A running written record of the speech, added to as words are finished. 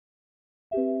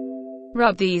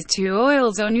Rub these two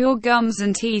oils on your gums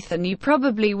and teeth and you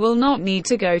probably will not need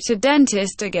to go to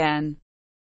dentist again.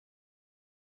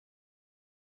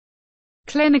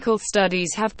 Clinical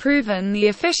studies have proven the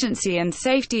efficiency and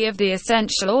safety of the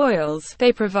essential oils.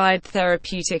 They provide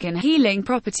therapeutic and healing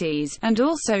properties, and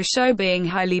also show being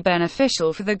highly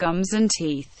beneficial for the gums and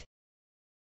teeth.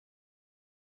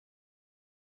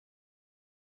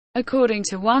 According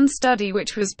to one study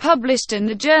which was published in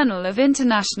the Journal of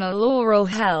International Oral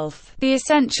Health, the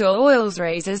essential oils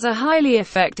razors are highly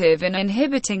effective in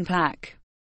inhibiting plaque.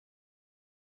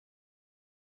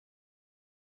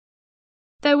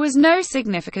 There was no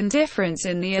significant difference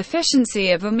in the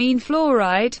efficiency of amine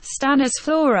fluoride, stannous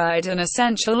fluoride and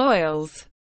essential oils.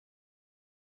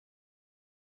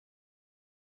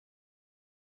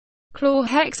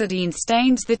 Chlorhexidine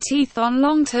stains the teeth on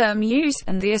long-term use,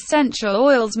 and the essential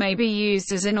oils may be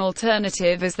used as an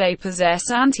alternative as they possess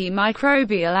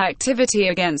antimicrobial activity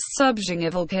against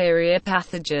subgingival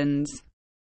pathogens.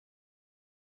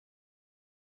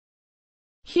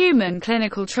 Human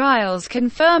clinical trials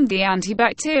confirmed the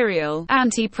antibacterial,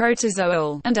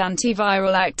 antiprotozoal, and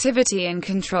antiviral activity in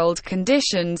controlled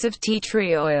conditions of tea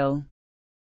tree oil.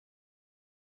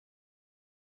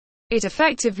 It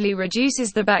effectively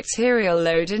reduces the bacterial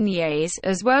load in yays,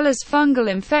 as well as fungal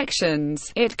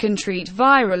infections. It can treat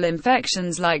viral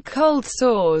infections like cold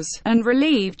sores, and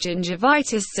relieve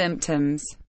gingivitis symptoms.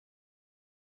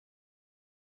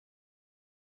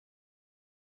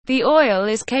 The oil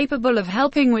is capable of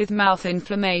helping with mouth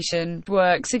inflammation,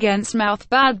 works against mouth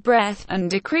bad breath, and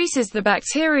decreases the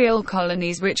bacterial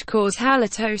colonies which cause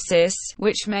halitosis,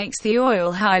 which makes the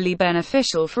oil highly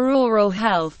beneficial for oral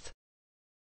health.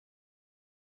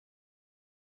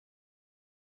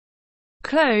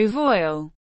 Clove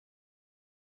oil.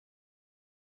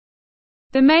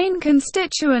 The main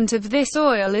constituent of this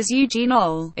oil is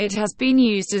eugenol. It has been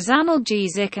used as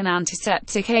analgesic and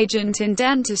antiseptic agent in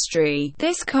dentistry.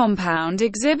 This compound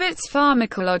exhibits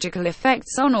pharmacological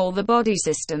effects on all the body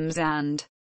systems and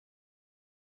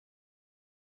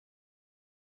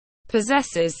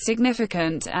possesses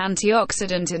significant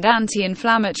antioxidant and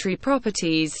anti-inflammatory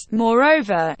properties.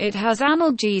 Moreover, it has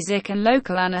analgesic and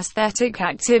local anesthetic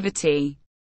activity.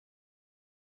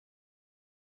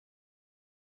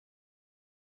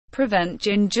 Prevent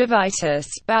gingivitis,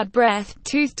 bad breath,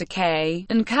 tooth decay,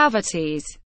 and cavities.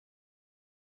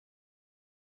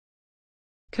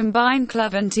 Combine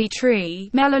clove and tea tree,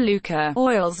 melaleuca,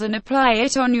 oils and apply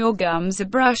it on your gums or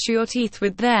brush your teeth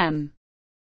with them.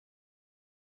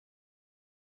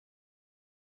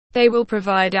 They will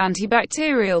provide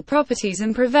antibacterial properties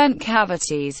and prevent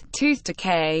cavities, tooth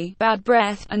decay, bad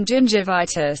breath, and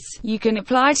gingivitis. You can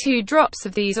apply 2 drops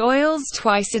of these oils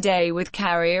twice a day with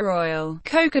carrier oil,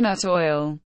 coconut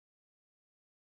oil.